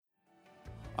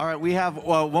All right, we have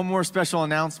one more special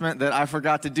announcement that I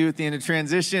forgot to do at the end of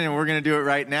transition, and we're going to do it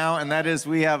right now, and that is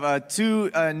we have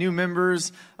two new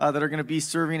members that are going to be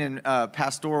serving in a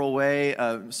pastoral way,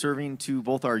 serving to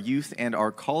both our youth and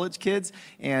our college kids,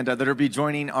 and that will be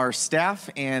joining our staff,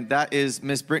 and that is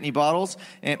Miss Brittany Bottles,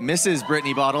 and Mrs.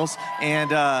 Brittany Bottles, and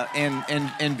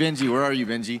Benji. Where are you,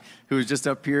 Benji? Who is just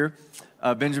up here?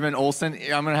 Benjamin Olson.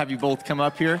 I'm going to have you both come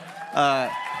up here.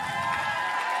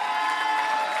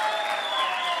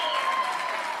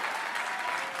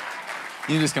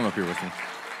 You can just come up here with me.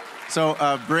 So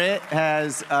Britt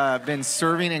has been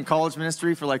serving in college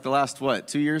ministry for like the last,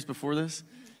 2 years before this?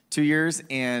 2 years.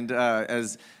 And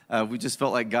as we just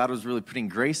felt like God was really putting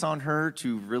grace on her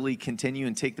to really continue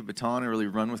and take the baton and really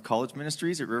run with college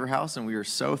ministries at River House. And we are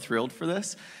so thrilled for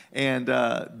this. And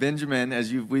Benjamin,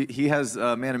 he has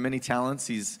a man of many talents.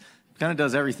 He's kind of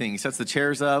does everything. He sets the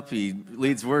chairs up, he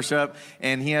leads worship,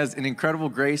 and he has an incredible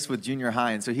grace with junior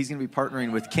high. And so he's going to be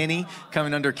partnering with Kenny,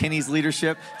 coming under Kenny's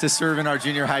leadership to serve in our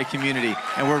junior high community.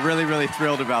 And we're really, really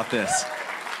thrilled about this.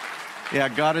 Yeah,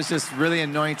 God is just really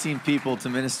anointing people to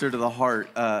minister to the heart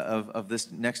of this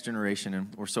next generation,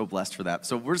 and we're so blessed for that.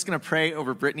 So we're just going to pray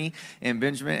over Brittany and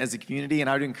Benjamin as a community, and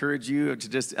I would encourage you to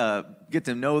just get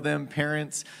to know them,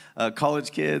 parents,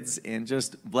 college kids, and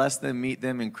just bless them, meet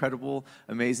them, incredible,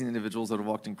 amazing individuals that have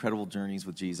walked incredible journeys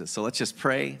with Jesus. So let's just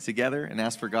pray together and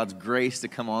ask for God's grace to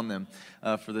come on them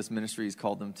for this ministry He's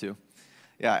called them to.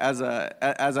 Yeah, as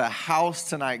a house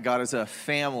tonight, God, as a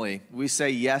family, we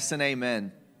say yes and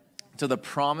amen to the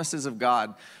promises of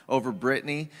God over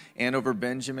Brittany and over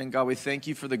Benjamin. God, we thank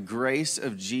you for the grace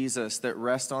of Jesus that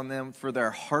rests on them, for their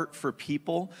heart for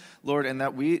people, Lord, and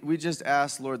that we just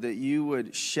ask, Lord, that you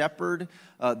would shepherd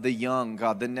the young,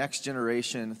 God, the next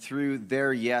generation through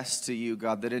their yes to you,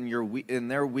 God, that in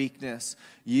their weakness,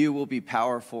 you will be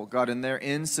powerful. God, in their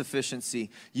insufficiency,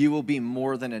 you will be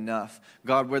more than enough.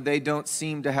 God, where they don't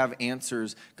seem to have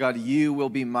answers, God, you will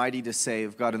be mighty to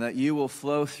save, God, and that you will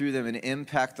flow through them and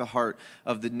impact the heart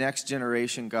of the next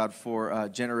generation, God, for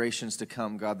generations to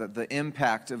come, God, that the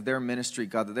impact of their ministry,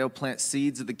 God, that they'll plant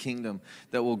seeds of the kingdom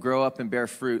that will grow up and bear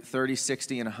fruit 30,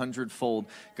 60, and 100-fold,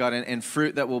 God, and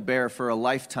fruit that will bear for a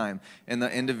lifetime in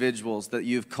the individuals that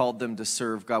you've called them to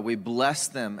serve. God, we bless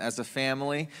them as a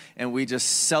family, and we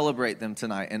just celebrate them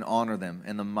tonight and honor them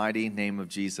in the mighty name of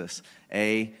Jesus.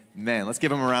 Amen. Let's give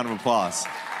them a round of applause.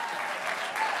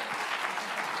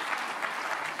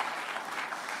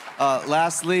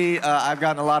 Lastly, I've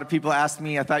gotten a lot of people ask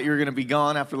me, I thought you were going to be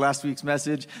gone after last week's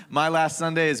message. My last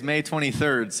Sunday is May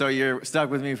 23rd, so you're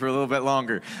stuck with me for a little bit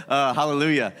longer.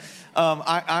 Hallelujah.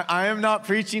 I am not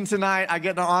preaching tonight. I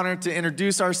get the honor to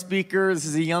introduce our speaker. This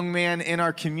is a young man in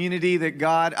our community that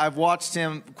I've watched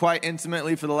him quite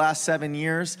intimately for the last 7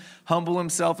 years, humble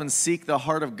himself and seek the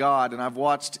heart of God. And I've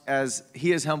watched as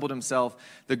he has humbled himself,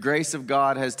 the grace of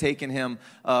God has taken him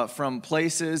from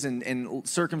places and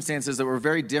circumstances that were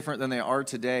very different than they are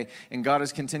today. And God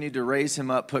has continued to raise him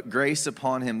up, put grace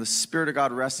upon him, the Spirit of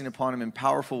God resting upon him in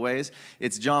powerful ways.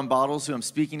 It's John Bottles, who I'm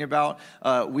speaking about.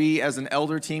 We, as an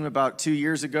elder team, about 2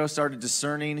 years ago, started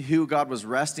discerning who God was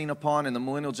resting upon in the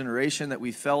millennial generation that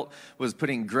we felt was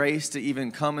putting grace to even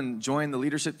come and join the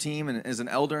leadership team and as an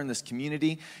elder in this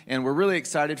community. And we're really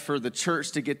excited for the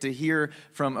church to get to hear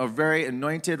from a very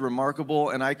anointed, remarkable,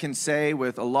 and I can say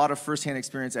with a lot of firsthand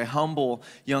experience, a humble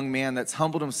young man that's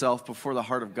humbled himself before the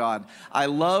heart of God. I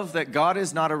love that God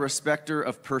is not a respecter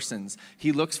of persons.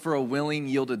 He looks for a willing,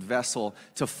 yielded vessel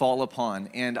to fall upon.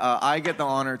 And I get the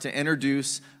honor to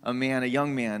introduce a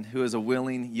young man who is a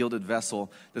willing, yielded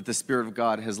vessel that the Spirit of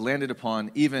God has landed upon,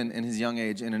 even in his young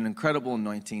age, in an incredible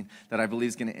anointing that I believe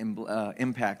is going to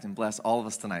impact and bless all of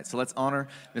us tonight. So let's honor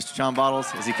Mr. John Bottles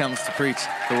as he comes to preach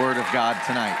the Word of God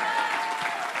tonight.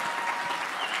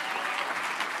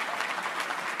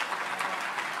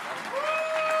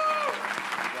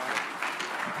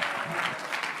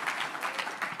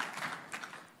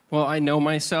 Well, I know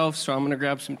myself, so I'm going to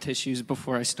grab some tissues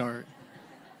before I start.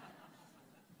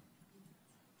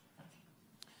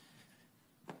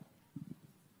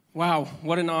 Wow,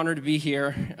 what an honor to be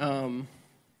here.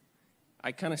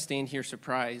 I kind of stand here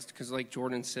surprised because, like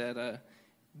Jordan said,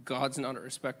 God's not a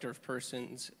respecter of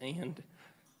persons. And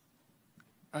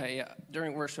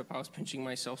during worship, I was pinching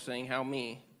myself saying, how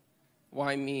me?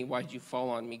 Why me? Why'd you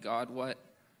fall on me, God? What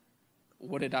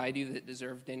did I do that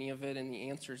deserved any of it? And the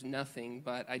answer is nothing.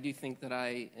 But I do think that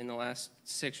in the last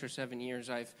 6 or 7 years,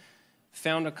 I've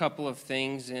found a couple of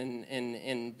things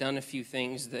and done a few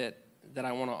things that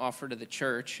I want to offer to the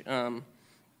church.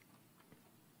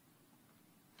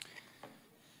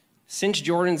 Since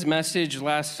Jordan's message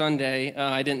last Sunday,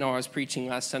 I didn't know I was preaching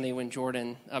last Sunday when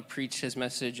Jordan preached his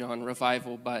message on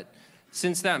revival, but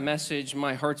since that message,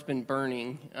 my heart's been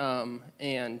burning,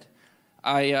 and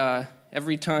I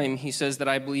every time he says that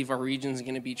I believe our region's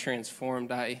going to be transformed,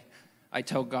 I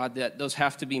tell God that those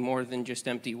have to be more than just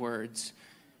empty words.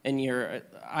 And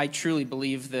I truly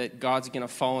believe that God's going to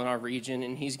fall in our region,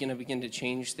 and he's going to begin to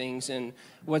change things. And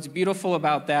what's beautiful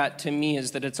about that to me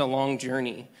is that it's a long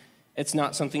journey. It's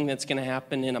not something that's going to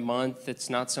happen in a month. It's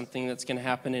not something that's going to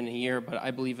happen in a year, but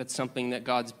I believe it's something that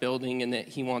God's building and that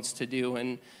he wants to do,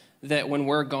 and that when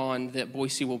we're gone, that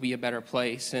Boise will be a better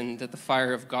place, and that the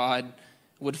fire of God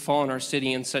would fall in our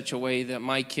city in such a way that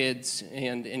my kids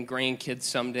and grandkids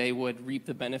someday would reap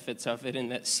the benefits of it,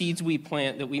 and that seeds we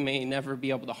plant that we may never be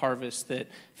able to harvest, that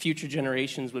future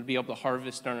generations would be able to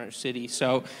harvest in our city.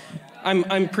 So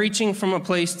I'm preaching from a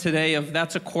place today of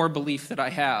that's a core belief that I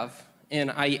have. And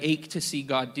I ache to see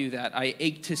God do that. I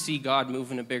ache to see God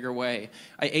move in a bigger way.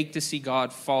 I ache to see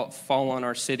God fall on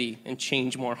our city and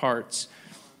change more hearts.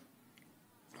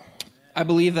 I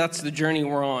believe that's the journey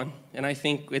we're on. And I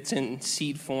think it's in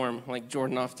seed form, like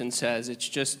Jordan often says. It's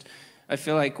just, I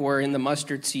feel like we're in the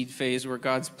mustard seed phase where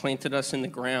God's planted us in the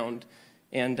ground.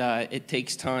 And it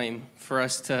takes time for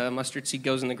us mustard seed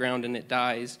goes in the ground and it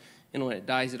dies. And when it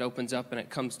dies, it opens up and it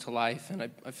comes to life. And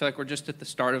I feel like we're just at the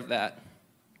start of that.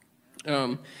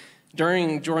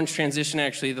 During Jordan's transition,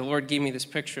 actually, the Lord gave me this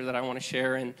picture that I want to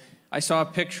share, and I saw a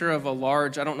picture of a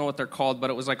large, I don't know what they're called, but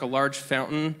it was like a large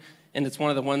fountain, and it's one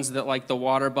of the ones that like the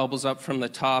water bubbles up from the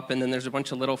top, and then there's a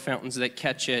bunch of little fountains that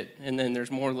catch it, and then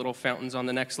there's more little fountains on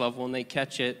the next level, and they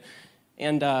catch it.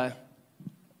 And I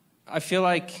feel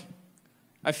like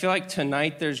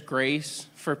tonight there's grace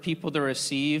for people to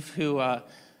receive who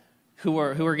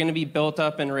are going to be built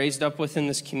up and raised up within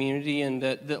this community, and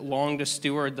that long to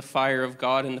steward the fire of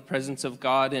God and the presence of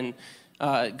God. And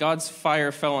God's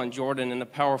fire fell on Jordan in a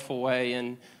powerful way,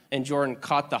 and Jordan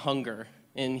caught the hunger,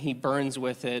 and he burns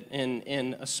with it.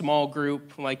 And a small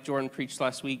group, like Jordan preached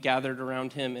last week, gathered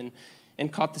around him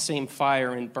and caught the same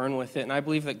fire and burned with it. And I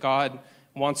believe that God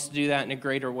wants to do that in a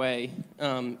greater way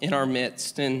in our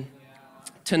midst. And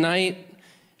tonight,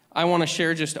 I want to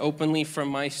share just openly from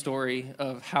my story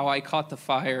of how I caught the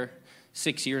fire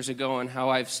 6 years ago and how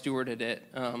I've stewarded it.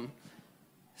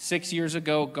 6 years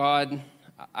ago, God,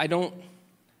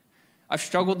 I've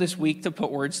struggled this week to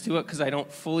put words to it because I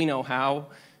don't fully know how,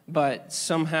 but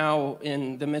somehow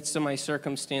in the midst of my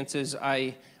circumstances,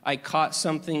 I caught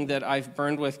something that I've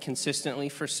burned with consistently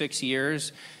for 6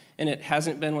 years. And it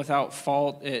hasn't been without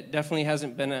fault. It definitely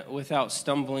hasn't been without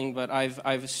stumbling, but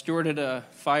I've stewarded a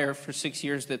fire for 6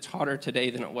 years that's hotter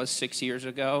today than it was 6 years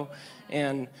ago.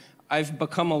 And I've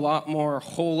become a lot more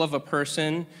whole of a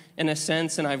person in a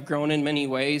sense, and I've grown in many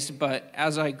ways. But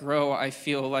as I grow, I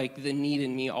feel like the need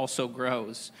in me also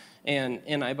grows.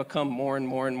 And I become more and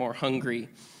more and more hungry.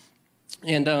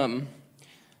 And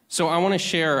so I want to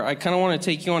share, I kind of want to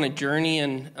take you on a journey,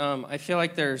 and I feel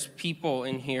like there's people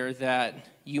in here that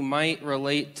you might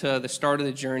relate to the start of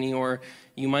the journey, or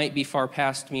you might be far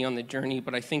past me on the journey,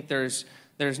 but I think there's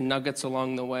nuggets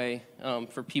along the way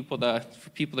for people to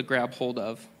grab hold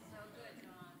of.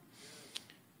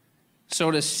 So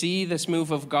to see this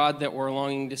move of God that we're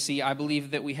longing to see, I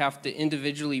believe that we have to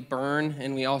individually burn,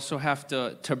 and we also have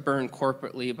to burn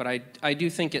corporately, but I do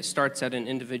think it starts at an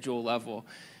individual level.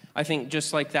 I think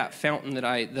just like that fountain that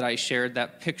I shared,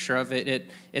 that picture of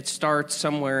it starts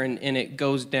somewhere and it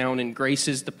goes down, and grace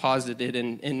is deposited,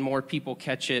 and more people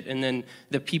catch it, and then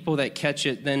the people that catch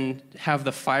it then have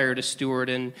the fire to steward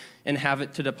and have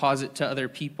it to deposit to other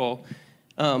people.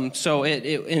 So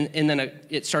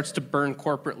it starts to burn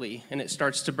corporately, and it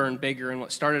starts to burn bigger, and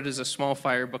what started as a small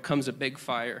fire becomes a big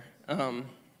fire.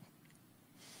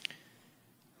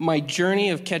 My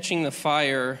journey of catching the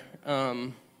fire,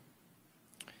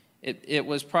 it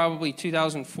was probably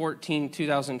 2014,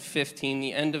 2015,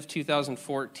 the end of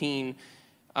 2014.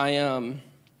 I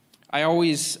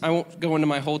won't go into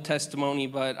my whole testimony,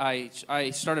 but I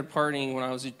started partying when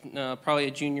I was probably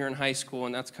a junior in high school,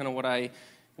 and that's kind of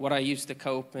what I used to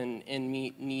cope and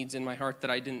meet needs in my heart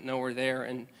that I didn't know were there.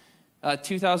 And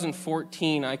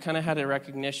 2014, I kind of had a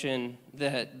recognition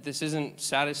that this isn't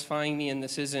satisfying me, and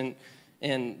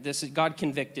God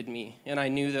convicted me, and I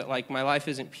knew that like my life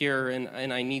isn't pure,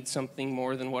 and I need something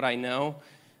more than what I know.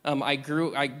 I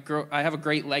have a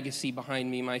great legacy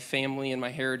behind me. My family and my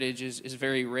heritage is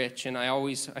very rich, and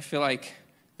I feel like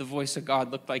the voice of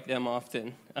God looked like them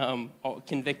often,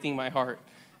 convicting my heart.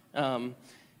 And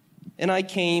I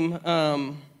came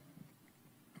to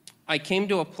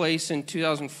a place in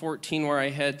 2014 where I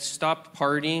had stopped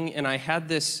partying, and I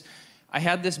I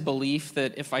had this belief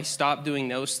that if I stopped doing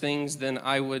those things, then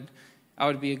I would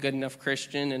be a good enough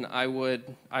Christian, and I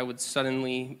would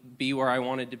suddenly be where I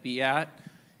wanted to be at.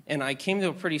 And I came to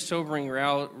a pretty sobering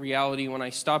reality when I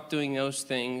stopped doing those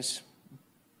things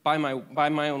by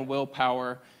my own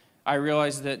willpower. I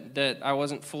realized that I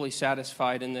wasn't fully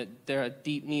satisfied and that the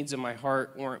deep needs of my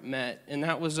heart weren't met. And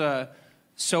that was a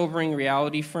sobering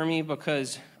reality for me,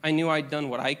 because I knew I'd done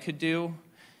what I could do,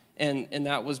 and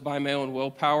that was by my own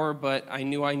willpower, but I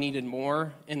knew I needed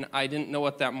more, and I didn't know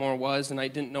what that more was, and I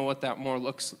didn't know what that more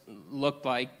looked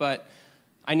like, but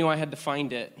I knew I had to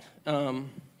find it.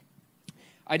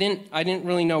 I didn't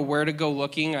really know where to go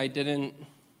looking. I didn't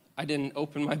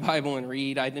open my Bible and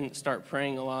read. I didn't start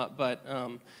praying a lot, but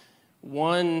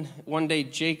one day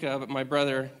Jacob, my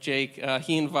brother Jake,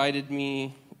 he invited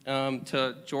me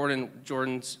to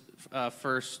Jordan's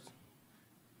first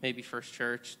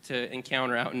church to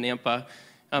Encounter out in Nampa.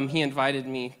 He invited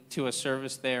me to a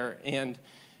service there, and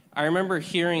I remember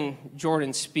hearing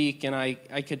Jordan speak, and I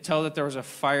could tell that there was a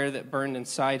fire that burned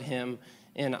inside him.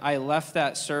 And I left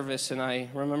that service, and I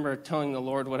remember telling the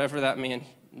Lord, whatever that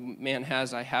man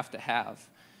has, I have to have,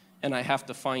 and I have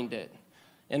to find it.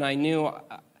 And I knew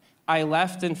I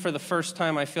left, and for the first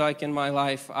time, I feel like in my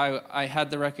life, I had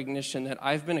the recognition that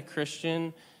I've been a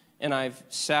Christian, and I've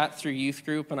sat through youth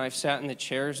group, and I've sat in the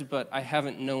chairs, but I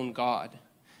haven't known God.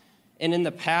 And in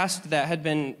the past, that had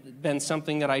been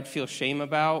something that I'd feel shame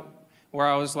about, where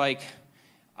I was like,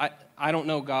 I don't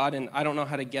know God, and I don't know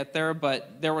how to get there,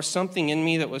 but there was something in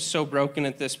me that was so broken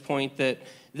at this point that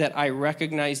I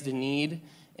recognized a need,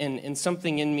 and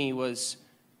something in me was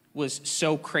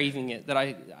so craving it that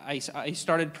I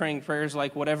started praying prayers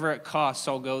like, whatever it costs,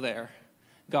 I'll go there.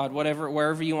 God,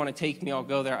 wherever you want to take me, I'll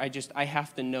go there. I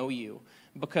have to know you,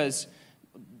 because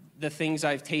the things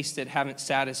I've tasted haven't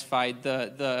satisfied.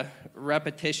 The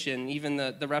repetition, even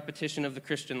the repetition of the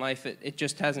Christian life, it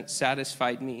just hasn't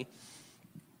satisfied me.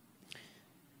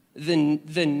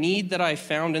 The need that I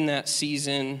found in that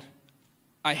season,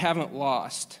 I haven't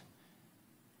lost.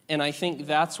 And I think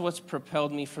that's what's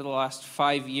propelled me for the last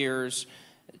 5 years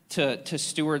to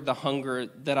steward the hunger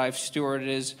that I've stewarded.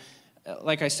 Is,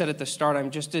 like I said at the start, I'm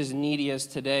just as needy as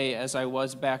today as I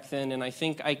was back then. And I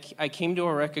think I came to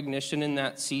a recognition in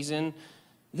that season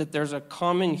that there's a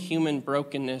common human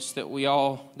brokenness that we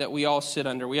all sit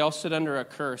under. We all sit under a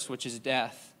curse, which is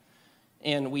death.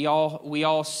 And we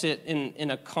all sit in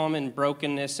a common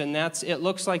brokenness, and it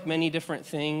looks like many different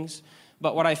things.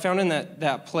 But what I found in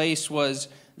that place was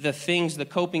the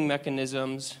coping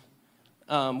mechanisms,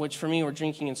 which for me were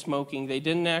drinking and smoking. They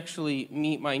didn't actually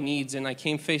meet my needs, and I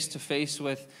came face to face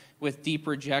with deep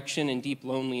rejection and deep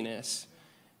loneliness,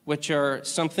 which are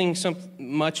something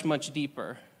much, much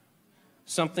deeper.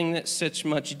 Something that sits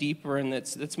much deeper, and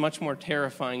that's much more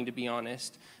terrifying, to be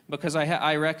honest, because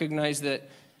I recognize that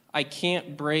I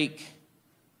can't break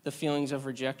the feelings of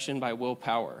rejection by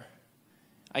willpower.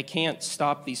 I can't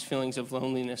stop these feelings of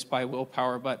loneliness by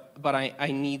willpower, but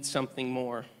I need something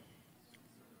more.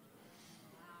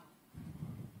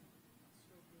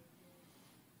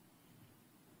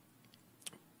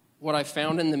 What I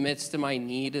found in the midst of my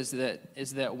need is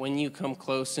that when you come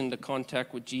close into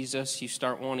contact with Jesus, you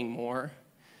start wanting more.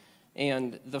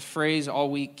 And the phrase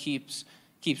all week keeps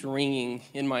ringing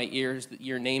in my ears, that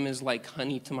your name is like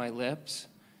honey to my lips.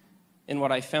 And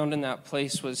what I found in that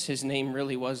place was his name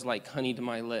really was like honey to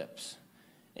my lips.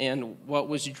 And what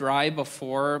was dry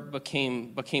before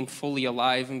became fully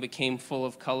alive and became full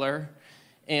of color.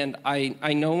 And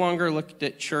I no longer looked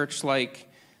at church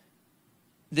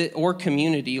or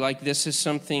community like this is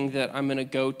something that I'm going to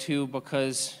go to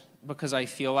because I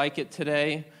feel like it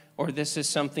today, or this is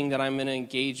something that I'm going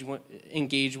to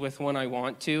engage with when I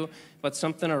want to, but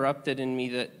something erupted in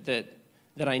me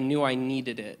that I knew I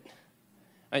needed it.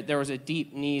 There was a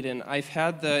deep need, and I've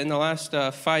had in the last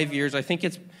 5 years, I think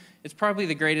it's probably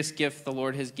the greatest gift the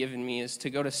Lord has given me, is to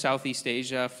go to Southeast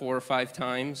Asia 4 or 5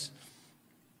 times,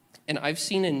 and I've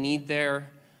seen a need there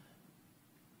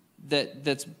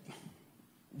that's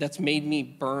made me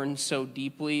burn so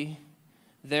deeply.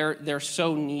 They're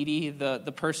so needy.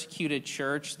 The persecuted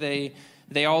church, they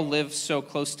all live so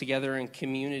close together in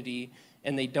community,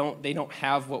 and they don't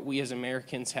have what we as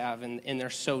Americans have, and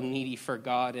they're so needy for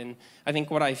God. And I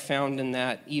think what I found in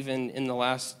that, even in the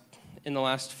last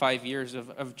 5 years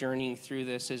of journeying through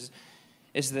this,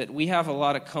 is that we have a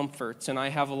lot of comforts, and I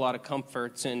have a lot of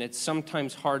comforts, and it's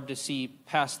sometimes hard to see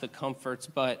past the comforts,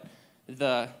 but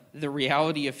the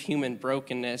reality of human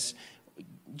brokenness,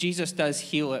 Jesus does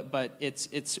heal it, but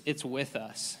it's with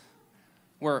us.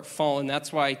 We're fallen.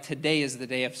 That's why today is the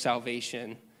day of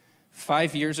salvation.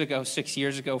 5 years ago, 6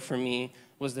 years ago for me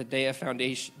was the day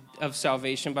of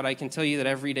salvation, but I can tell you that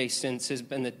every day since has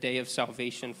been the day of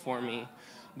salvation for me,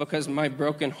 because my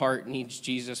broken heart needs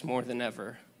Jesus more than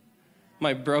ever.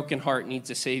 My broken heart needs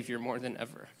a Savior more than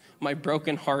ever. My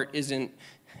broken heart isn't,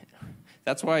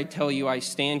 that's why I tell you I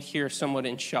stand here somewhat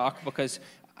in shock, because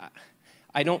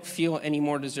I don't feel any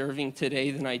more deserving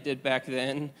today than I did back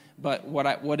then, but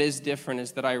what is different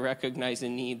is that I recognize a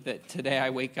need, that today I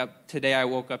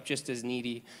woke up just as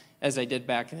needy as I did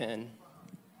back then.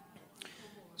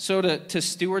 So to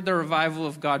steward the revival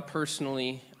of God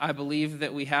personally, I believe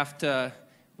that we have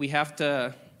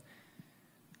to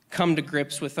come to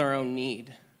grips with our own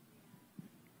need.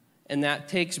 And that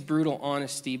takes brutal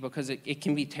honesty, because it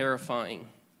can be terrifying.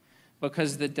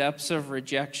 Because the depths of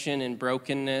rejection and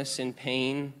brokenness and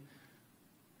pain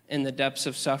and the depths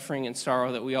of suffering and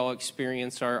sorrow that we all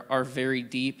experience are very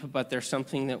deep, but there's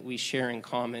something that we share in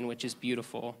common, which is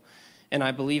beautiful. And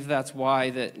I believe that's why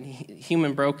that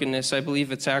human brokenness, I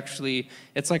believe it's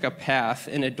like a path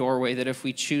and a doorway that if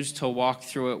we choose to walk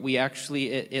through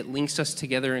it, it links us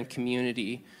together in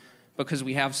community, because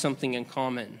we have something in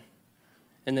common.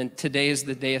 And then today is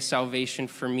the day of salvation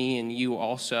for me and you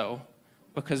also,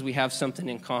 because we have something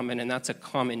in common, and that's a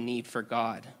common need for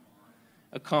God,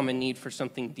 a common need for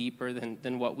something deeper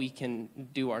than what we can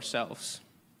do ourselves.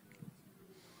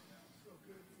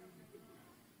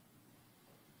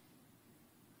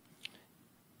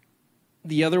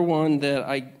 The other one that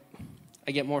I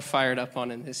get more fired up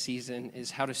on in this season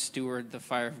is how to steward the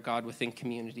fire of God within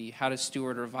community, how to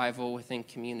steward revival within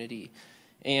community.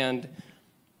 And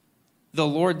the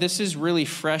Lord, this is really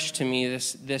fresh to me,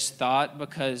 this thought,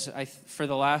 because for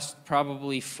the last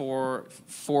probably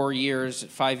 5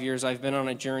 years, I've been on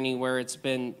a journey where it's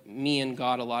been me and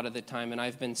God a lot of the time, and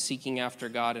I've been seeking after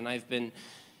God, and I've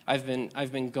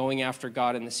been going after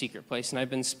God in the secret place, and I've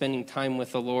been spending time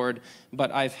with the Lord.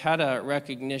 But I've had a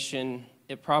recognition,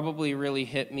 it probably really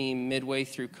hit me midway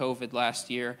through COVID last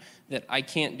year, that I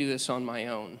can't do this on my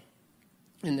own,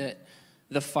 and that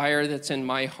the fire that's in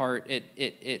my heart,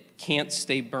 it can't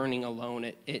stay burning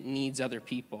alone. It needs other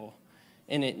people,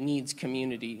 and it needs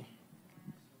community.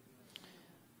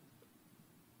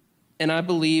 And I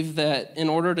believe that in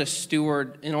order to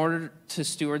steward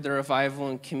the revival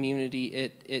and community,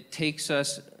 it takes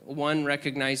us, one,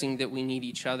 recognizing that we need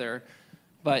each other,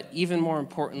 but even more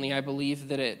importantly, I believe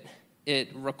that it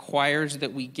requires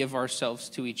that we give ourselves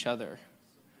to each other.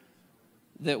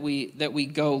 That we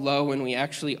go low and we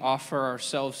actually offer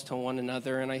ourselves to one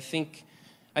another. And I think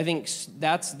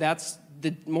that's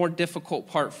the more difficult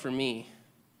part for me.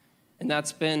 And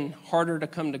that's been harder to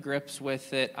come to grips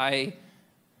with, that I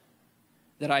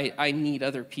need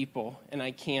other people, and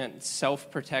I can't.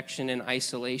 Self-protection and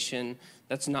isolation,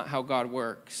 that's not how God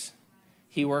works.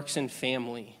 He works in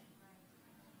family.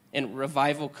 And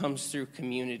revival comes through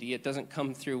community. It doesn't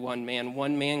come through one man.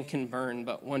 One man can burn,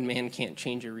 but one man can't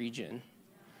change a region.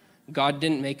 God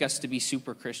didn't make us to be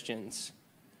super Christians.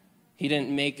 He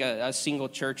didn't make a single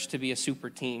church to be a super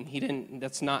team.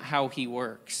 That's not how he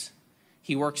works.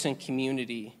 He works in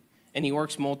community, and he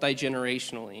works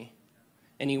multi-generationally.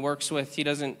 And he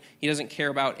doesn't care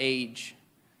about age.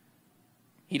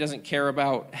 He doesn't care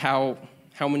about how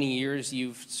many years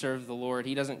you've served the Lord.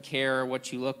 He doesn't care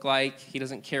what you look like. He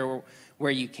doesn't care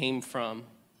where you came from.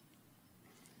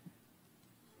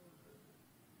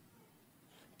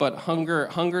 But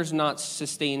hunger's not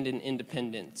sustained in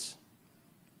independence.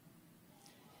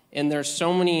 And there's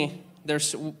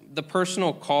the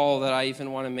personal call that I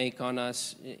even want to make on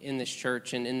us in this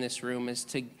church and in this room is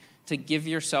to give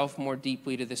yourself more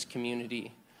deeply to this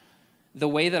community. The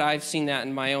way that I've seen that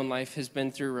in my own life has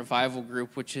been through Revival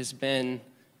Group, which has been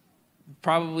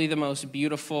probably the most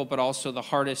beautiful but also the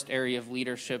hardest area of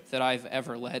leadership that I've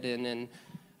ever led in. And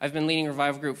I've been leading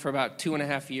Revival Group for about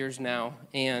 2.5 years now,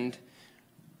 and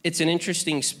it's an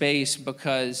interesting space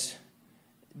because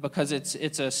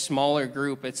it's a smaller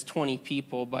group. It's 20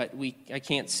 people, but I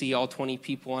can't see all 20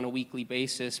 people on a weekly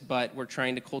basis, but we're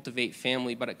trying to cultivate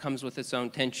family, but it comes with its own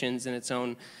tensions and its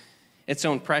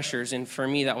own pressures. And for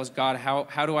me, that was, God,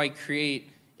 how do I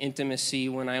create intimacy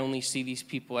when I only see these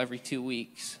people every 2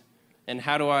 weeks? And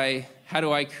how do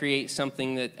I create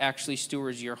something that actually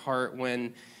stewards your heart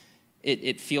when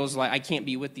it feels like I can't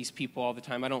be with these people all the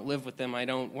time? I don't live with them.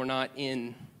 We're not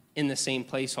in the same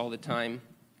place all the time.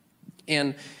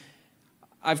 And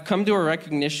I've come to a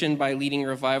recognition by leading a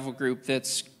Revival Group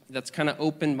that's kind of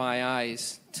opened my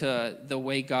eyes to the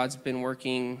way God's been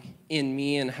working in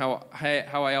me and how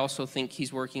I also think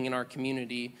he's working in our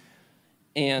community.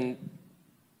 And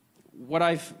what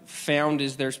I've found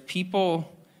is there's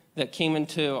people that came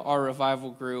into our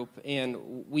revival group,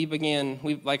 and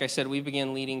like I said, we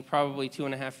began leading probably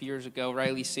 2.5 years ago,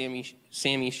 Riley, Sammy,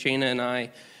 Shayna, and I,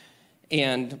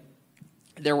 and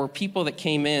there were people that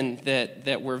came in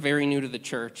that were very new to the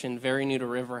church and very new to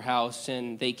River House,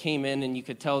 and they came in and you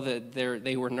could tell that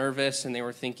they were nervous and they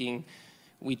were thinking,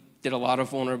 we did a lot of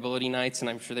vulnerability nights, and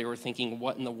I'm sure they were thinking,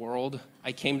 what in the world?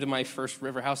 I came to my first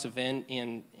River House event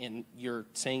and you're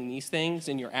saying these things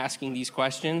and you're asking these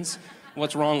questions.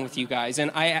 What's wrong with you guys?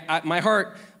 And my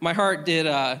heart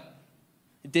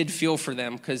did feel for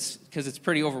them because it's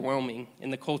pretty overwhelming,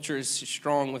 and the culture is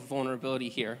strong with vulnerability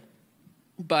here.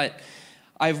 But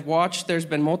I've watched, there's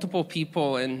been multiple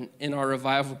people in our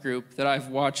revival group that I've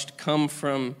watched come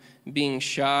from being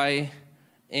shy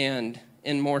and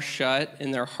more shut,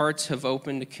 and their hearts have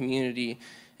opened to community.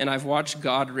 And I've watched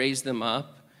God raise them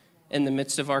up in the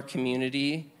midst of our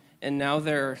community. And now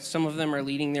some of them are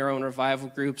leading their own revival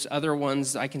groups. Other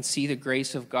ones, I can see the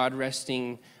grace of God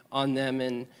resting on them.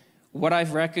 And what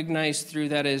I've recognized through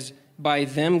that is by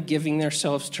them giving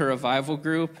themselves to revival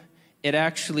group, it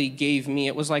actually gave me,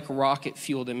 it was like rocket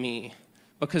fuel to me.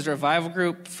 Because revival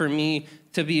group, for me,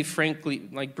 to be frankly,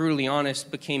 like brutally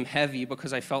honest, became heavy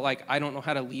because I felt like I don't know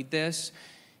how to lead this.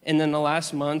 And then the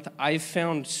last month, I've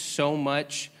found so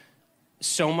much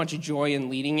joy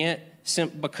in leading it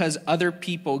because other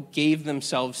people gave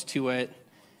themselves to it,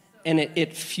 and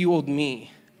it fueled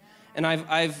me.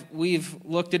 And we've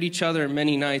looked at each other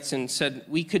many nights and said,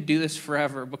 we could do this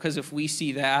forever, because if we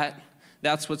see that,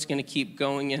 that's what's going to keep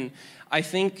going. And I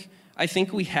think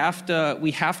we have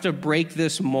to break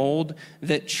this mold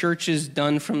that church is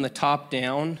done from the top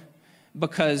down,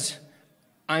 because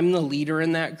I'm the leader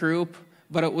in that group,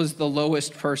 but it was the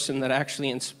lowest person that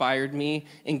actually inspired me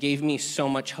and gave me so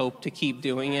much hope to keep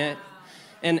doing it.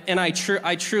 And I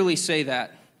truly say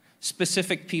that.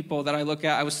 Specific people that I look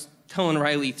at, I was telling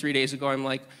Riley 3 days ago, I'm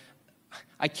like,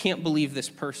 I can't believe this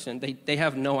person. They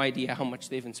have no idea how much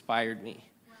they've inspired me.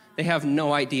 They have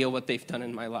no idea what they've done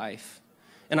in my life.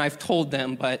 And I've told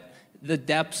them, but the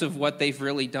depths of what they've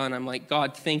really done, I'm like,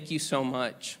 God, thank you so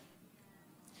much.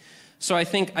 So I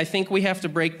think we have to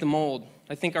break the mold.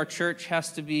 I think our church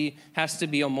has to be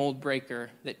a mold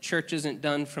breaker, that church isn't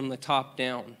done from the top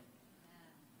down.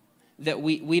 That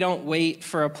we don't wait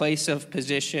for a place of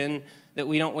position, that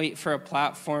we don't wait for a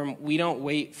platform, we don't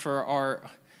wait for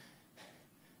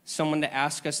someone to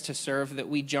ask us to serve, that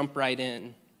we jump right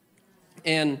in.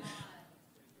 And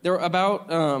there about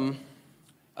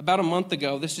a month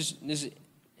ago, this is an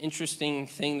interesting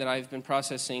thing that I've been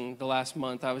processing the last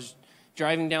month. I was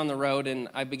driving down the road and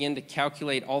I began to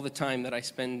calculate all the time that I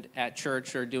spend at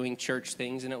church or doing church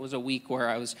things, and it was a week where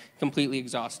I was completely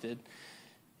exhausted.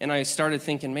 And I started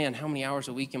thinking, man, how many hours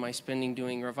a week am I spending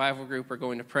doing revival group or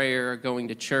going to prayer or going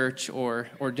to church or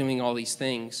doing all these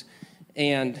things?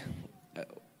 And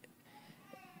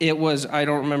it was, I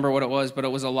don't remember what it was, but it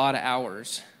was a lot of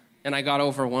hours. And I got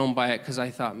overwhelmed by it because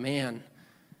I thought, man,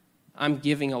 I'm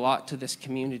giving a lot to this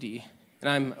community.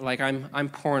 And I'm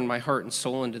pouring my heart and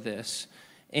soul into this.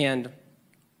 And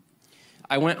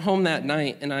I went home that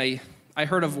night and I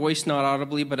heard a voice, not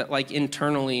audibly, but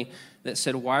internally, that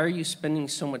said, why are you spending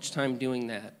so much time doing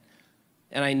that?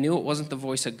 And I knew it wasn't the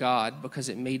voice of God, because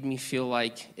it made me feel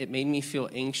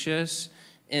anxious,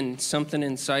 and something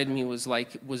inside me was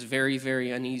very, very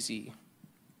uneasy.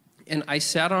 And I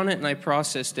sat on it and I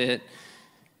processed it.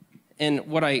 And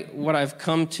what I've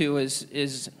come to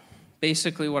is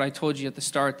basically what I told you at the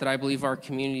start, that I believe our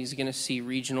community is going to see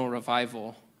regional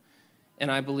revival.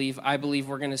 And I believe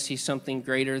we're going to see something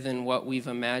greater than what we've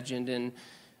imagined. And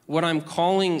what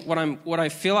I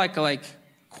feel like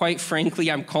quite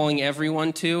frankly, I'm calling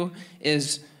everyone to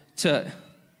is to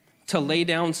lay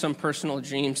down some personal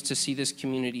dreams to see this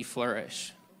community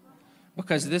flourish.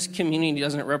 Because this community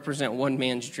doesn't represent one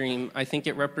man's dream. I think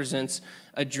it represents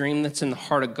a dream that's in the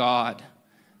heart of God,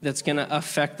 that's going to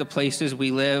affect the places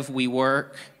we live, we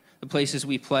work, the places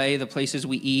we play, the places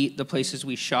we eat, the places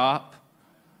we shop.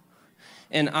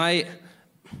 And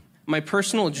my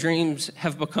personal dreams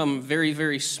have become very,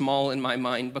 very small in my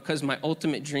mind, because my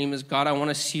ultimate dream is, God, I want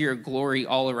to see your glory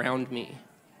all around me.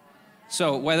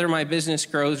 So whether my business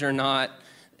grows or not,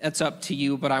 that's up to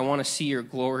you, but I want to see your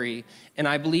glory. And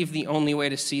I believe the only way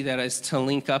to see that is to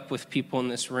link up with people in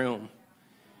this room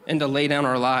and to lay down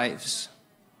our lives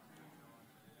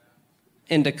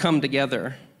and to come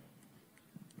together.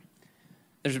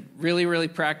 There's really, really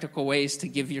practical ways to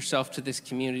give yourself to this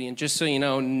community. And just so you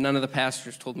know, none of the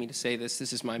pastors told me to say this.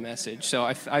 This is my message. So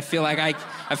I feel like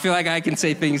I can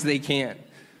say things they can't.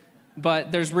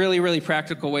 But there's really, really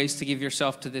practical ways to give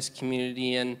yourself to this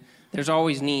community. And there's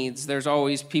always needs. There's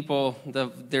always people,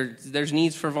 there's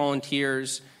needs for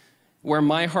volunteers. Where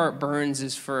my heart burns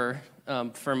is for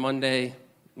Monday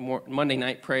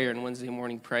night prayer and Wednesday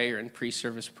morning prayer and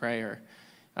pre-service prayer.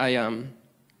 I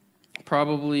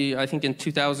think in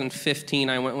 2015,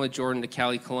 I went with Jordan to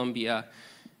Cali, Colombia,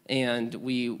 and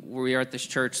we were at this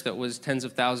church that was tens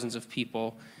of thousands of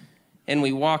people. And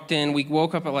we walked in, we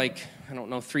woke up at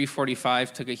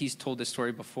 3:45 he's told this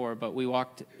story before, but we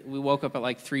woke up at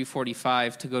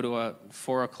 3:45 to go to a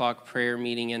 4 o'clock prayer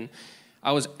meeting, and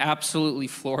I was absolutely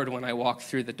floored when I walked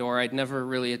through the door. I'd never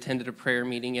really attended a prayer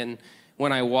meeting, and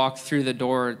when I walked through the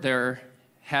door, there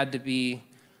had to be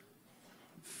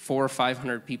 400 or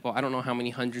 500 people, I don't know how many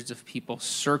hundreds of people,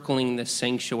 circling this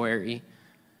sanctuary,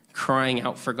 crying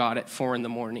out for God at 4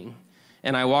 a.m.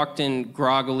 And I walked in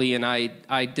groggily, and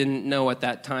I didn't know at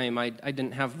that time, I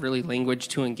didn't have really language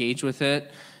to engage with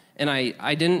it. And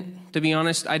I didn't, to be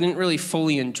honest, I didn't really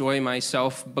fully enjoy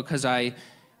myself because I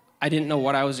didn't know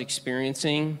what I was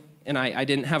experiencing, and I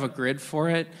didn't have a grid for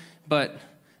it. But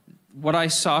what I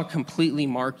saw completely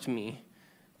marked me,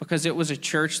 because it was a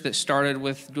church that started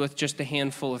with just a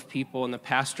handful of people, and the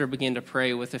pastor began to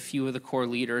pray with a few of the core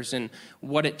leaders, and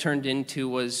what it turned into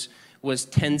was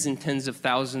tens and tens of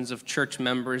thousands of church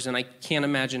members, and I can't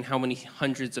imagine how many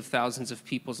hundreds of thousands of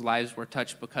people's lives were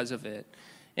touched because of it.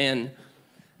 And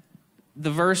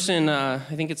the verse in, I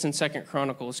think it's in 2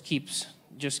 Chronicles, keeps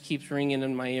ringing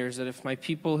in my ears, that if my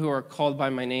people who are called by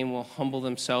my name will humble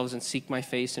themselves and seek my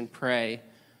face and pray,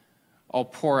 I'll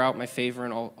pour out my favor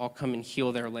and I'll come and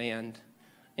heal their land.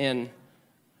 And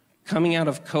coming out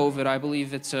of COVID, I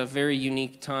believe it's a very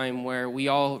unique time where we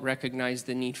all recognize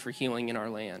the need for healing in our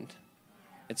land.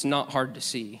 It's not hard to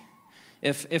see.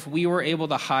 If we were able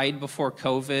to hide before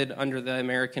COVID under the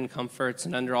American comforts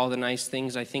and under all the nice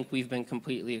things, I think we've been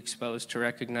completely exposed to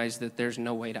recognize that there's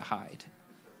no way to hide.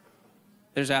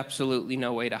 There's absolutely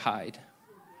no way to hide.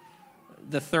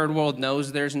 The third world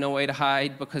knows there's no way to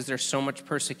hide because there's so much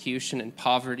persecution and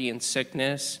poverty and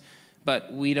sickness, but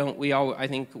I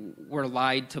think we're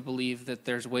lied to believe that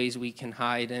there's ways we can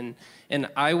hide. And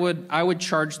I would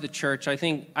charge the church. I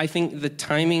think the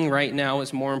timing right now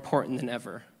is more important than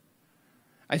ever.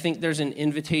 I think there's an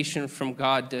invitation from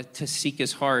God to seek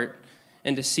his heart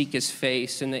and to seek his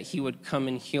face, and that he would come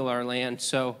and heal our land.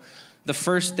 So the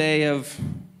first day of,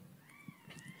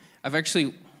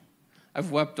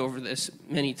 I've wept over this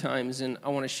many times, and I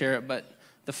want to share it, but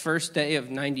the first day of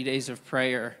 90 days of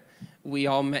prayer, we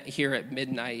all met here at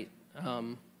midnight.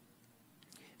 And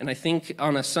I think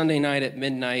on a Sunday night at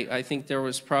midnight, I think there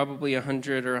was probably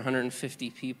 100 or 150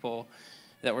 people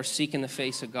that were seeking the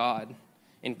face of God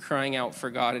and crying out for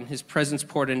God, and his presence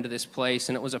poured into this place,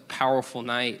 and it was a powerful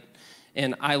night.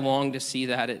 And I long to see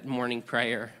that at morning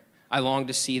prayer. I long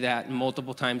to see that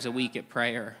multiple times a week at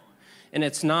prayer. And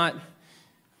it's not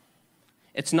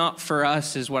for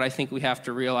us, is what I think we have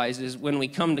to realize, is when we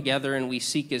come together and we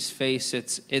seek his face,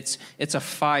 it's a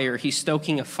fire. He's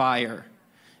stoking a fire,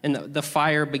 and the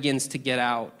fire begins to get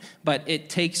out. But it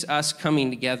takes us coming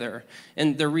together.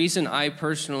 And the reason I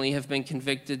personally have been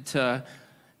convicted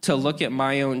to look at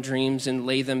my own dreams and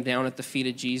lay them down at the feet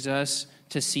of Jesus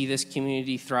to see this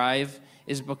community thrive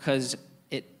is because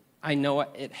I know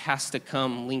it has to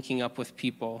come linking up with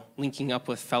people, linking up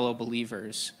with fellow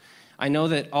believers. I know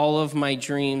that all of my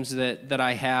dreams that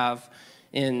I have,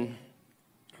 and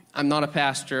I'm not a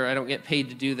pastor, I don't get paid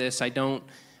to do this,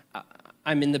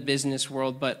 I'm in the business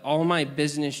world, but all my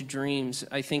business dreams,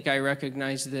 I think I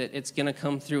recognize that it's going to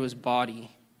come through his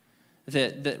body,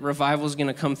 that revival is going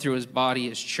to come through his body,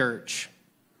 his church.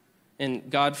 And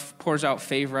God pours out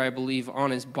favor, I believe, on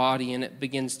his body, and it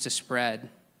begins to spread.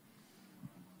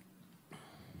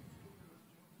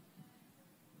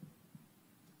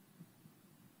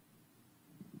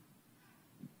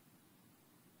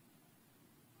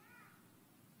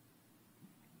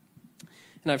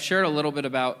 And I've shared a little bit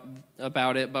about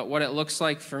it, but what it looks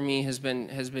like for me has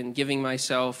been giving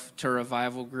myself to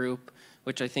revival group,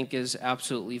 which I think is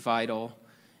absolutely vital,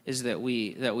 is that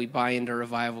we buy into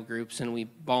revival groups and we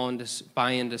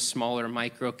buy into smaller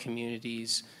micro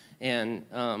communities, and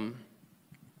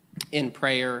in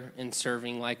prayer and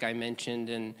serving, like I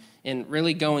mentioned, and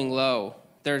really going low.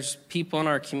 There's people in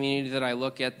our community that I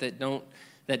look at that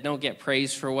don't get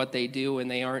praised for what they do, and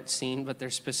they aren't seen, but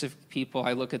they're specific people.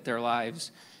 I look at their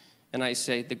lives and I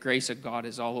say, the grace of God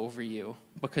is all over you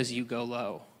because you go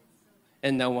low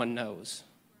and no one knows.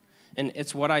 And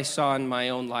it's what I saw in my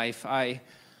own life. I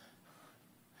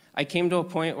came to a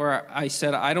point where I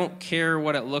said, I don't care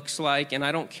what it looks like, and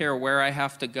I don't care where I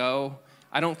have to go.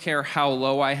 I don't care how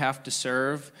low I have to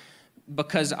serve,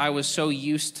 because I was so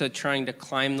used to trying to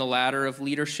climb the ladder of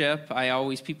leadership,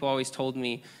 people always told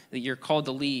me that you're called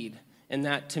to lead. And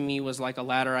that to me was like a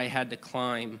ladder I had to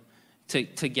climb to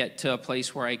get to a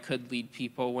place where I could lead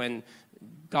people, when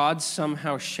God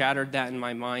somehow shattered that in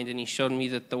my mind, and he showed me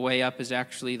that the way up is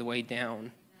actually the way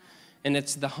down. And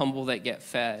it's the humble that get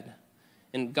fed.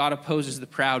 And God opposes the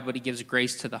proud, but he gives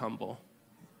grace to the humble.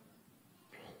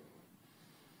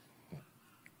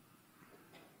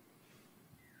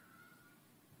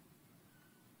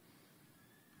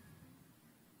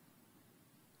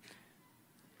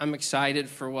 I'm excited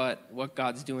for what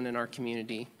God's doing in our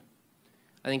community.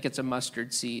 I think it's a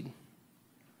mustard seed.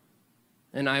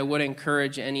 And I would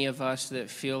encourage any of us that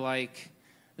feel like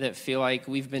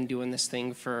we've been doing this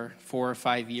thing for 4 or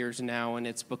 5 years now and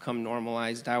it's become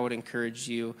normalized, I would encourage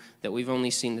you that we've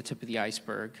only seen the tip of the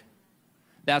iceberg.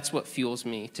 That's what fuels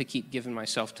me to keep giving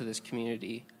myself to this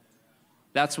community.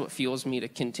 That's what fuels me to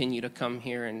continue to come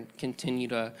here and continue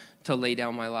to lay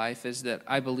down my life, is that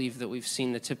I believe that we've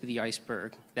seen the tip of the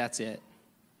iceberg. That's it.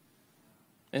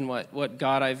 And what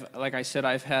God, like I said,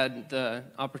 I've had the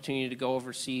opportunity to go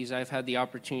overseas. I've had the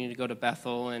opportunity to go to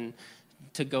Bethel and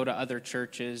to go to other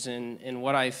churches. And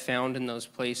what I've found in those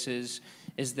places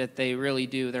is that they really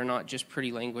do. They're not just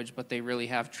pretty language, but they really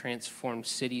have transformed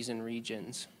cities and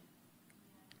regions.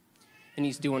 And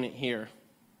he's doing it here.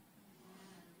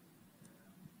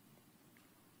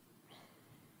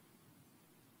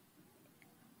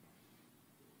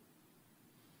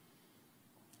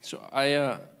 So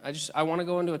I want to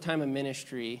go into a time of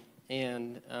ministry,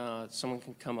 and someone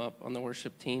can come up on the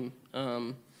worship team.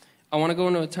 I want to go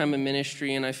into a time of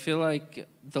ministry, and I feel like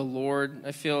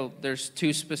there's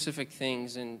two specific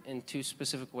things and two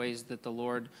specific ways that the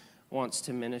Lord wants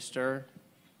to minister.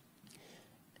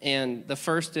 And the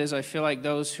first is, I feel like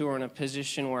those who are in a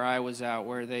position where I was at,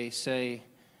 where they say,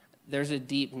 there's a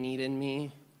deep need in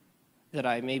me that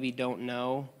I maybe don't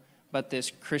know, but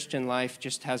this Christian life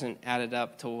just hasn't added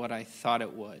up to what I thought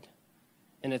it would.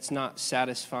 And it's not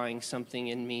satisfying something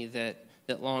in me that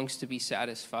longs to be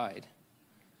satisfied.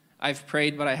 I've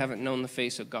prayed, but I haven't known the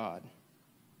face of God.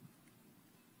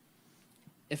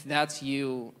 If that's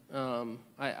you,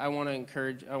 I want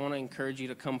to encourage you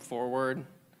to come forward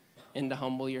and to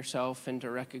humble yourself and to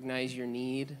recognize your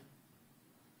need.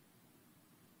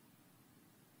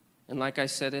 And like I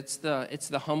said, it's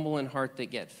the humble in heart that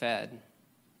get fed.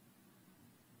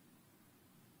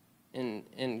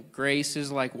 And grace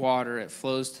is like water. It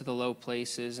flows to the low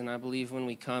places. And I believe when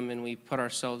we come and we put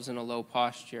ourselves in a low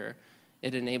posture,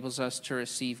 it enables us to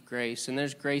receive grace. And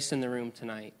there's grace in the room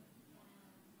tonight.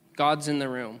 God's in the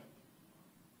room.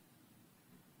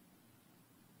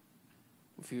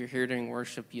 If you're here during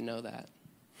worship, you know that.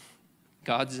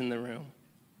 God's in the room.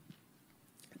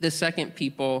 The second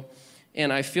people,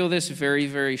 and I feel this very,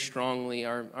 very strongly,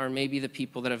 are maybe the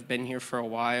people that have been here for a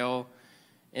while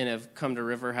and have come to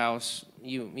River House.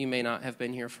 You may not have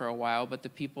been here for a while, but the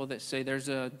people that say there's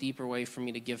a deeper way for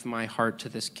me to give my heart to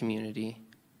this community.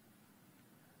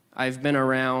 I've been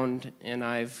around and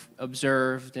I've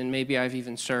observed, and maybe I've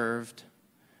even served,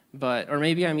 or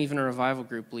maybe I'm even a revival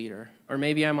group leader, or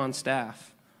maybe I'm on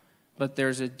staff, but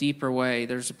there's a deeper way.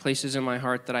 There's places in my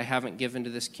heart that I haven't given to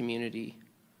this community.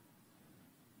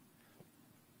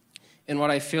 And what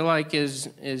I feel like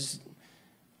is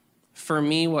for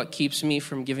me, what keeps me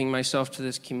from giving myself to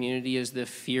this community is the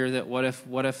fear that what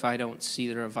if I don't see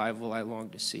the revival I long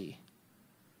to see?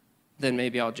 Then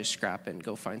maybe I'll just scrap it and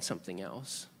go find something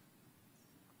else.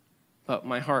 But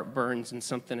my heart burns in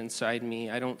something inside me.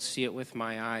 I don't see it with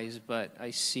my eyes, but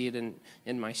I see it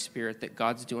in my spirit that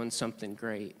God's doing something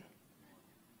great.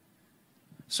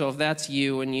 So if that's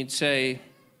you and you'd say,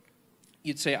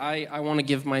 I want to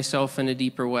give myself in a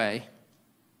deeper way.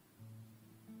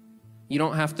 You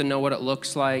don't have to know what it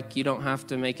looks like. You don't have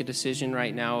to make a decision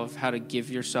right now of how to give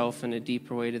yourself in a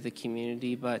deeper way to the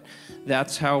community, but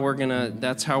that's how we're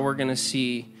gonna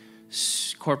see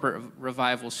corporate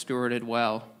revival stewarded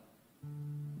well,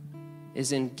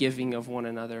 is in giving of one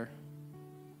another,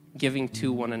 giving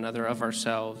to one another of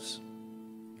ourselves.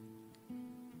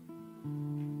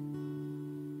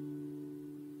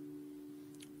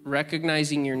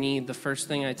 Recognizing your need, the first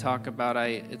thing I talk about,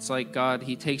 it's like God,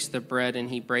 he takes the bread and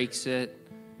he breaks it.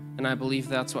 And I believe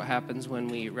that's what happens when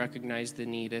we recognize the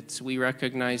need. We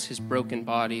recognize his broken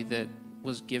body that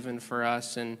was given for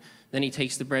us, and then he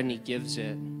takes the bread and he gives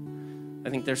it. I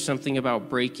think there's something about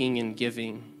breaking and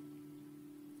giving.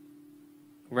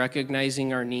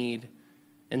 Recognizing our need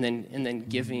and then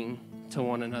giving to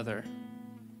one another.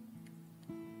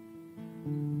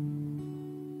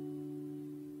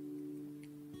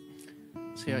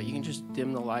 So yeah, you can just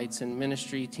dim the lights, and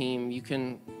ministry team, you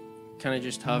can kind of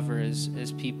just hover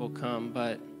as people come.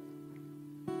 But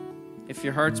if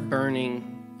your heart's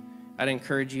burning, I'd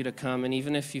encourage you to come. And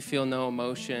even if you feel no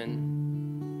emotion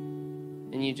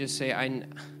and you just say,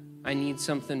 I need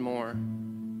something more.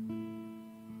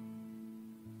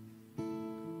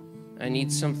 I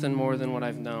need something more than what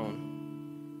I've known.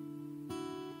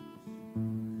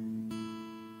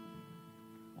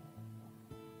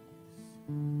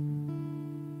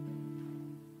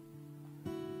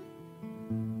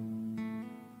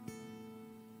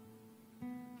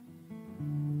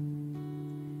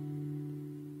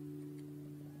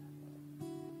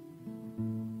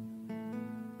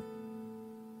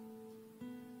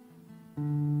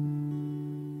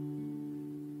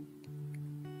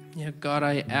 Yeah, God,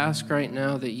 I ask right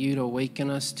now that you'd awaken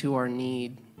us to our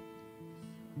need.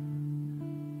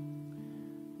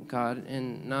 God,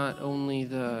 and not only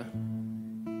the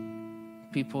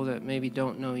people that maybe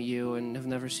don't know you and have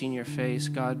never seen your face,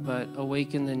 God, but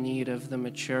awaken the need of the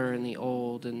mature and the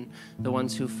old and the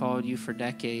ones who followed you for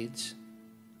decades.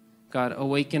 God,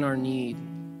 awaken our need.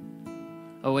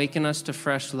 Awaken us to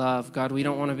fresh love. God, we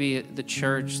don't want to be the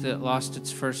church that lost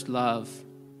its first love.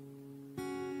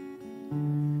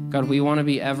 God, we want to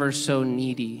be ever so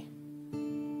needy.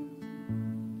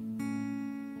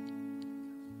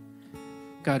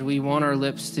 God, we want our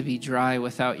lips to be dry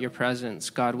without your presence.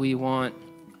 God, we want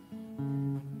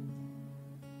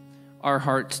our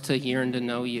hearts to yearn to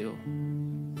know you.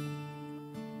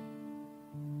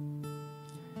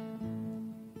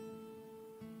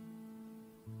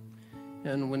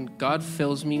 And when God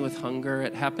fills me with hunger,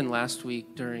 it happened last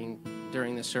week during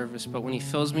the service, but when he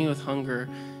fills me with hunger,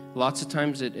 lots of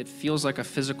times it feels like a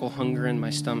physical hunger in my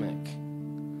stomach.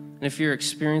 And if you're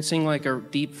experiencing like a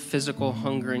deep physical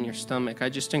hunger in your stomach, I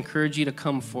just encourage you to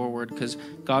come forward because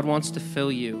God wants to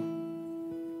fill you.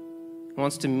 He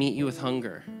wants to meet you with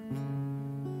hunger.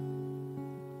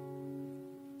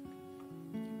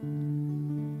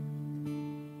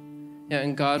 Yeah,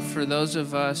 and God, for those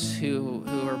of us who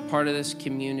are part of this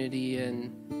community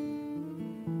and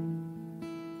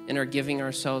are giving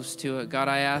ourselves to it, God,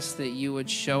 I ask that you would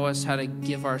show us how to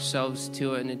give ourselves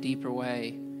to it in a deeper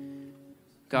way.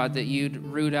 God, that you'd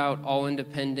root out all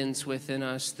independence within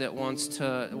us that wants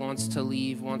to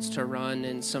leave, wants to run,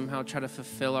 and somehow try to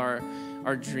fulfill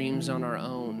our dreams on our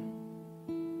own.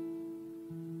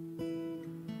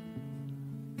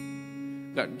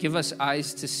 God, give us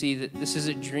eyes to see that this is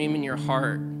a dream in your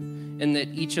heart, and that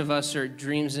each of us are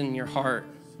dreams in your heart,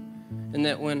 and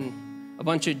that when a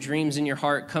bunch of dreams in your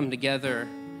heart come together,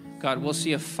 God, we'll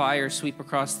see a fire sweep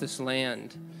across this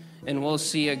land, and we'll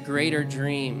see a greater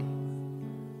dream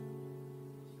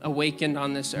awakened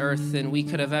on this earth than we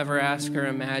could have ever asked or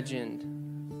imagined.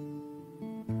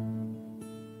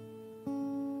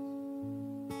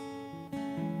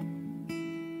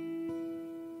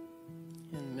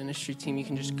 And ministry team, you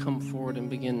can just come forward and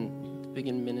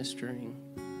begin ministering.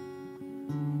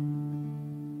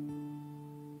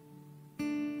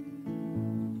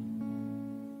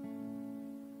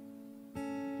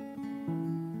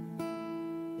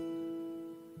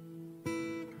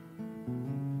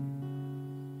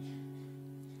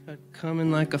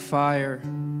 Coming like a fire,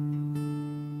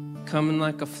 coming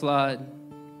like a flood.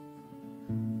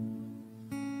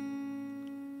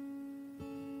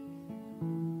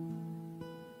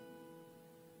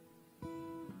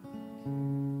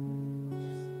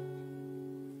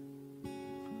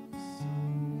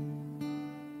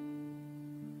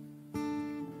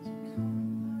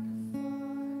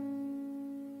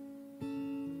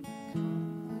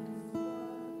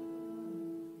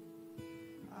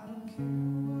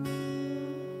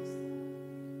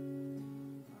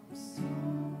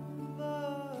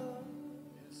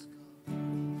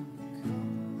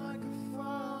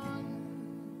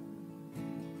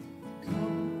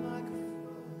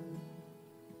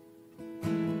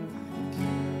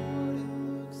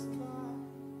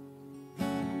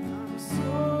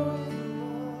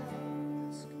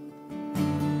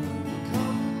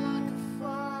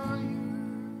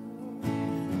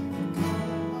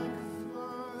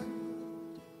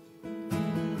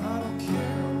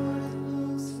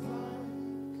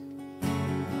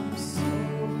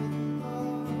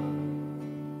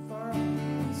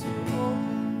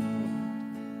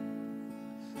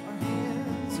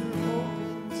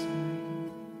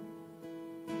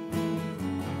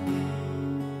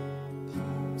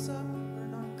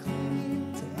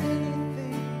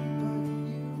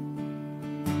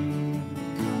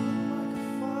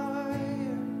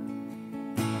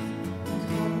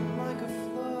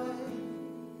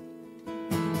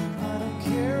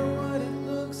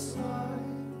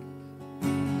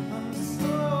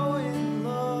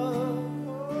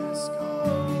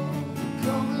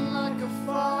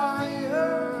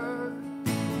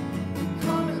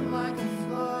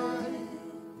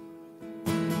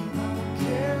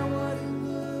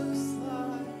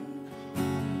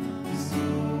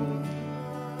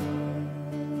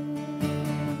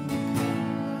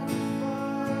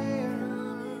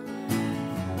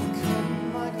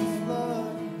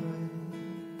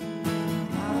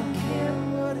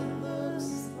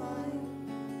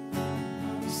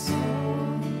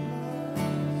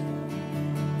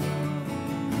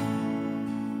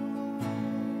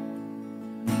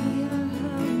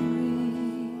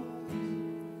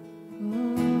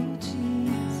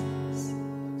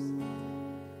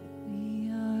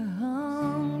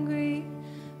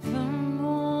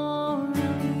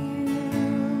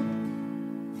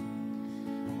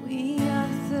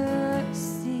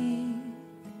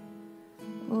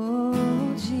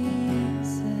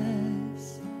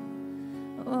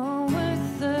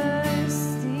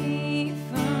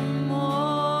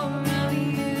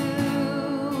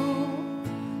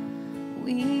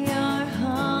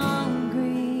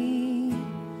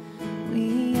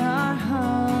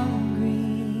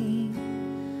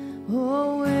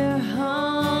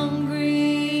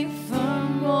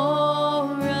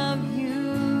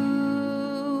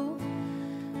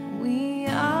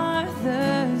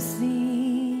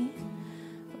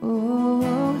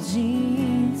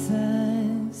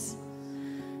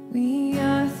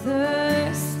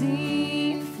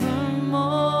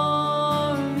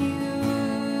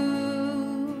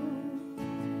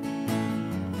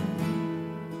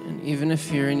 Even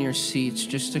if you're in your seats,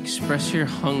 just express your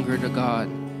hunger to God.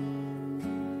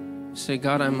 Say,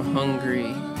 God, I'm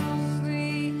hungry.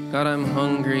 God, I'm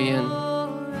hungry. And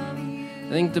I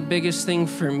think the biggest thing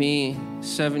for me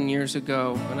 7 years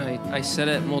ago, and I said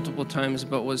it multiple times,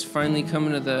 but was finally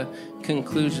coming to the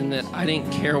conclusion that I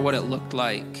didn't care what it looked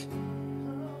like.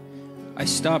 I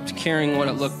stopped caring what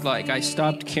it looked like. I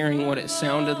stopped caring what it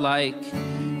sounded like.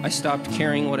 I stopped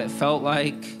caring what it felt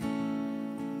like.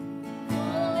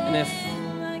 And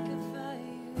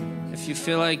if you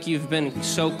feel like you've been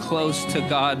so close to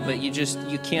God, but you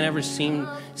can't ever seem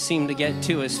to get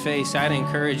to his face, I'd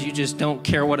encourage you, just don't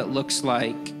care what it looks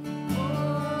like.